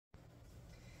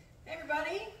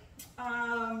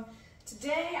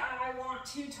Today I want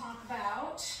to talk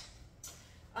about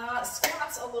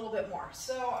squats a little bit more.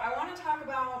 So I want to talk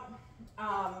about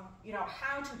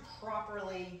how to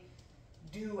properly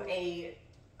do a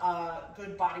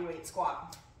good body weight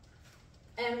squat.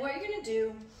 And what you're going to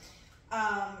do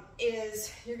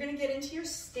is you're going to get into your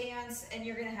stance and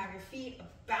you're going to have your feet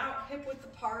about hip width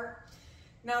apart.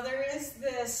 Now there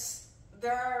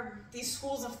are these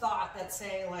schools of thought that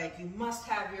say like you must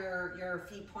have your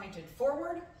feet pointed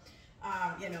forward,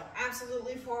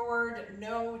 absolutely forward,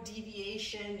 no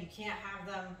deviation. You can't have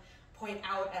them point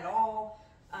out at all.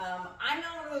 I'm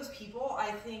not one of those people.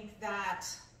 I think that,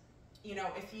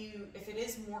 if it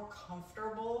is more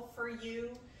comfortable for you,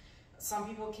 some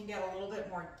people can get a little bit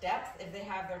more depth if they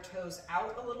have their toes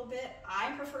out a little bit.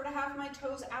 I prefer to have my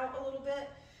toes out a little bit.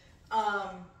 I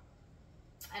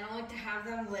don't like to have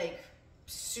them like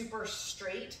super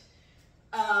straight.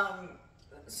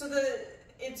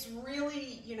 It's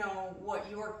really, what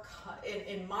you're,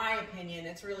 in my opinion,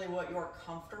 it's really what you're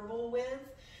comfortable with.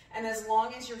 And as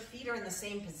long as your feet are in the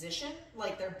same position,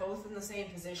 like they're both in the same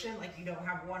position, like you don't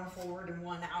have one forward and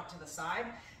one out to the side,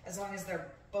 as long as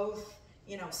they're both,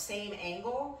 same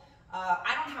angle,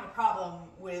 I don't have a problem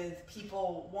with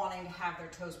people wanting to have their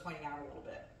toes pointing out a little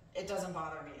bit. It doesn't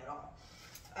bother me at all.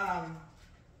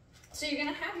 So you're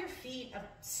gonna have your feet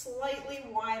slightly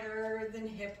wider than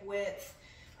hip width.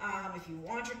 If you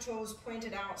want your toes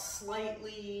pointed out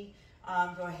slightly,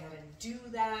 go ahead and do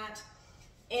that.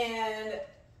 And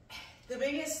the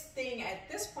biggest thing at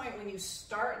this point when you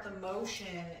start the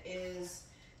motion is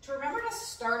to remember to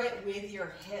start it with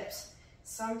your hips.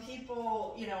 Some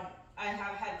people, I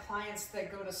have had clients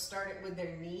that go to start it with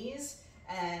their knees,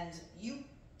 and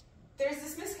there's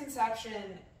this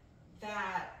misconception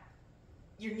that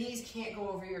your knees can't go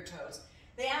over your toes.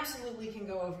 They absolutely can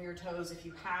go over your toes if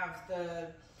you have the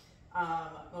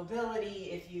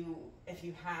mobility, if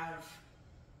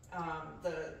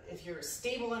you're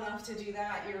stable enough to do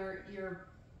that.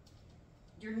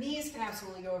 Your knees can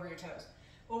absolutely go over your toes.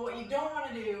 But what you don't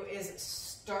want to do is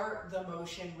start the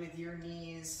motion with your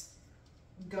knees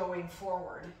going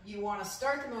forward. You want to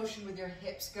start the motion with your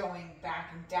hips going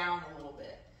back and down a little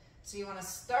bit. So you want to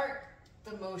start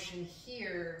the motion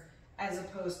here as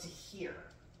opposed to here.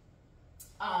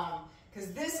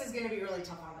 Because this is going to be really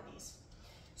tough on the knees.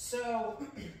 So,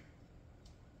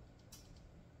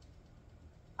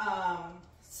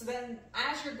 so then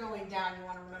as you're going down, you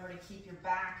want to remember to keep your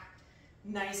back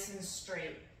nice and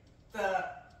straight. The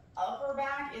upper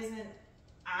back isn't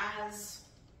as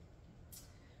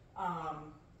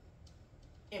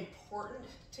important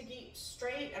to keep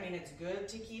straight. I mean, it's good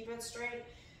to keep it straight.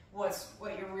 What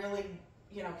you're really,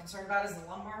 concerned about is the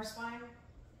lumbar spine.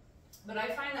 But I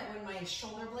find that when my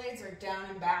shoulder blades are down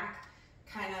and back,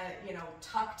 kind of,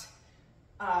 tucked,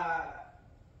 I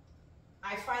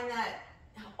find that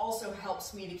also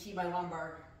helps me to keep my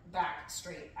lumbar back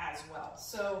straight as well.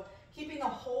 So keeping the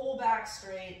whole back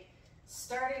straight,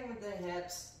 starting with the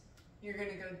hips, you're going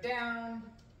to go down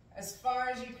as far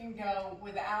as you can go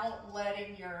without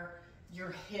letting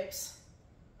your hips,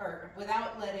 or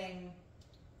without letting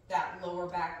that lower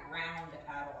back round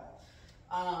at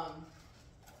all.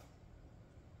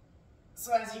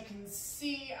 So as you can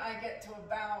see, I get to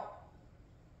about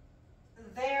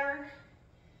there,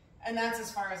 and that's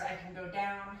as far as I can go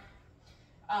down.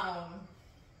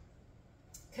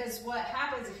 Because what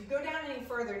happens if you go down any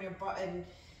further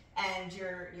and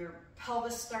your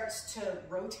pelvis starts to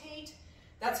rotate,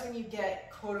 that's when you get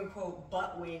quote unquote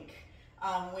butt wink,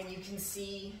 when you can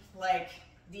see like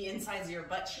the insides of your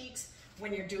butt cheeks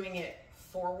when you're doing it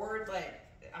forward. Like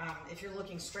if you're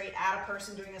looking straight at a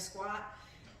person doing a squat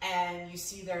and you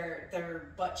see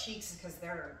their butt cheeks because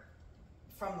they're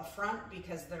from the front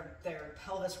because their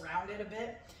pelvis rounded a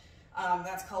bit,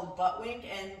 that's called butt wink,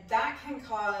 and that can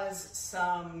cause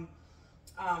some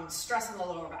stress on the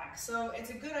lower back. So it's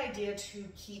a good idea to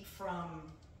keep from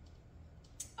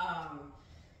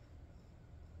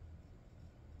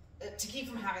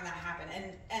having that happen.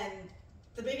 And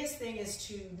the biggest thing is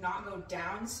to not go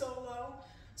down so low.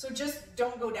 So just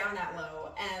don't go down that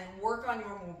low and work on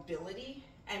your mobility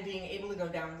and being able to go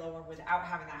down lower without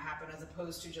having that happen, as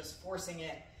opposed to just forcing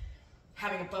it,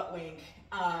 having a butt wink,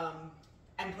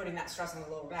 and putting that stress on the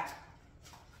lower back.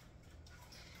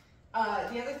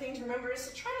 The other thing to remember is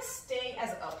to try to stay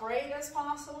as upright as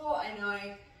possible. I know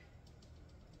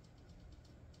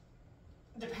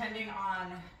depending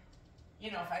on,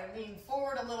 if I lean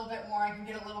forward a little bit more, I can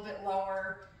get a little bit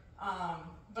lower,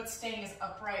 but staying as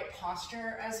upright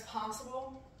posture as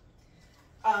possible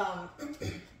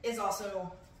is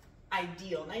also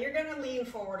ideal. Now you're gonna lean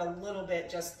forward a little bit,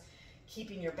 just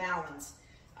keeping your balance.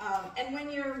 And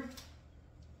when you're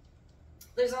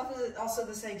there's also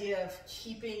this idea of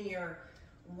keeping your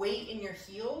weight in your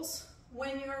heels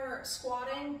when you're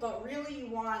squatting, but really you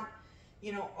want,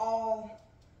 you know,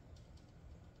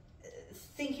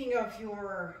 thinking of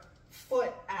your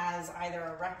foot as either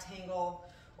a rectangle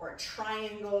or a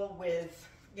triangle with,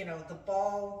 you know, the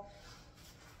ball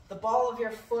of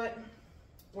your foot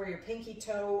where your pinky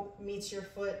toe meets your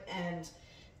foot and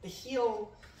the heel,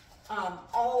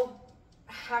 all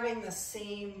having the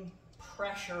same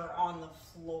pressure on the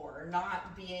floor,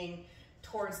 not being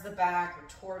towards the back or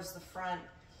towards the front,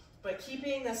 but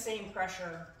keeping the same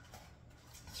pressure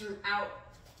throughout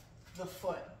the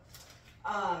foot.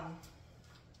 And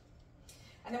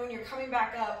then when you're coming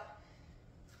back up,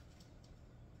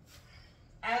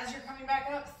 as you're coming back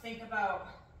up, think about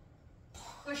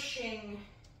pushing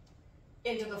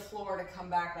into the floor to come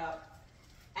back up,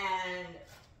 and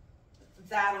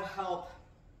that'll help.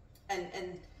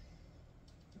 And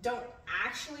don't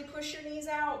actually push your knees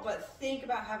out, but think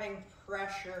about having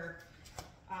pressure.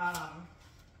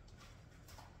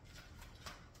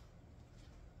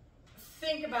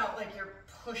 Think about like you're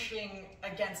pushing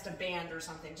against a band or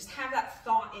something. Just have that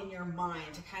thought in your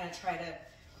mind to kind of try to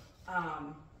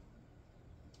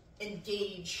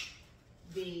engage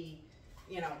the,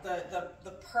 you know,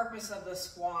 the purpose of the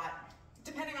squat,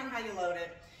 depending on how you load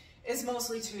it, is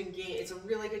mostly to engage. It's a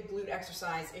really good glute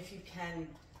exercise if you can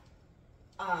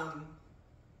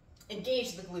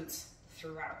engage the glutes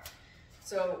throughout.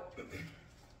 So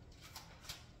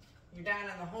you're down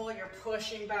in the hole, you're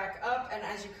pushing back up, and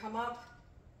as you come up,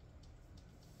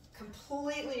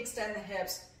 completely extend the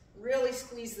hips, really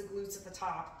squeeze the glutes at the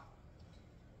top,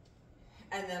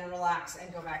 and then relax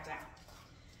and go back down.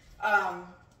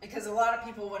 Because a lot of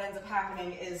people, what ends up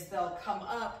happening is they'll come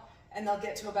up and they'll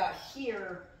get to about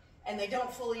here and they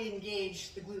don't fully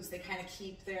engage the glutes. They kind of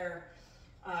keep their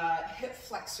hip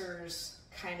flexors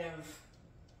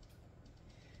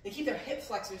keep their hip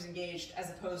flexors engaged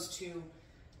as opposed to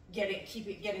getting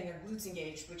their glutes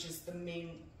engaged, which is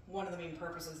one of the main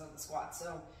purposes of the squat.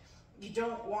 So you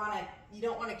don't want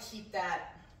to keep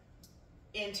that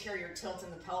anterior tilt in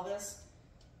the pelvis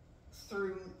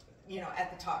through, you know,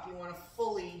 at the top. You want to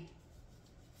fully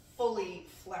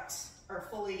flex or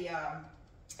fully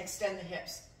extend the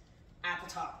hips at the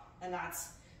top, and that's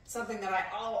something that I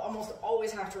almost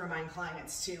always have to remind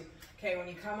clients to. Okay, when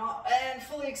you come up and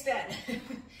fully extend,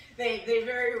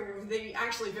 they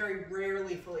actually very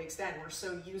rarely fully extend. We're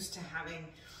so used to having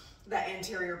that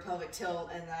anterior pelvic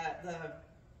tilt and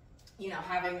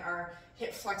having our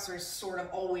hip flexors sort of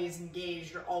always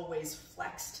engaged or always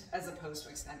flexed as opposed to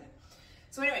extended.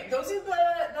 So anyway, those are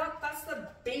that's the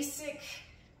basic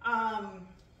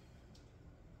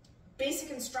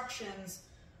basic instructions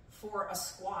for a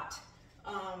squat.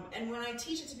 And when I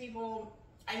teach it to people,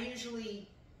 I usually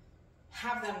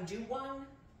have them do one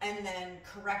and then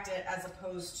correct it as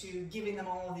opposed to giving them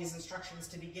all of these instructions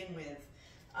to begin with.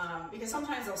 Because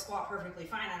sometimes they'll squat perfectly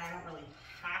fine and I don't really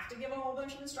have to give a whole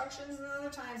bunch of instructions, and other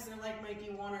times there might be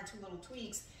one or two little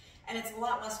tweaks, and it's a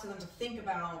lot less for them to think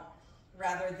about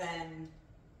rather than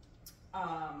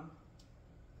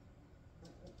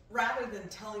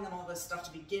telling them all this stuff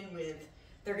to begin with.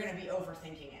 They're going to be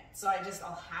overthinking it. So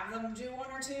I'll have them do one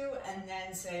or two and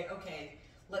then say, okay,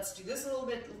 let's do this a little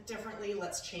bit differently,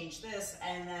 let's change this,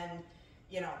 and then,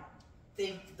 you know,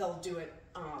 they'll do it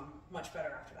much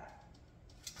better after that.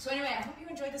 So anyway, I hope you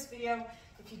enjoyed this video.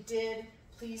 If you did,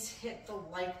 please hit the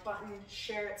like button,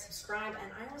 share it, subscribe,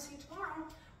 and I will see you tomorrow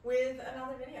with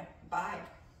another video. Bye.